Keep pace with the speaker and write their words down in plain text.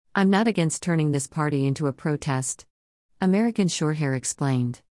I'm not against turning this party into a protest. American Shorthair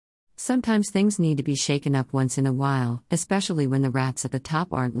explained. Sometimes things need to be shaken up once in a while, especially when the rats at the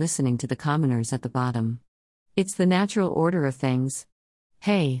top aren't listening to the commoners at the bottom. It's the natural order of things.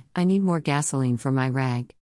 Hey, I need more gasoline for my rag.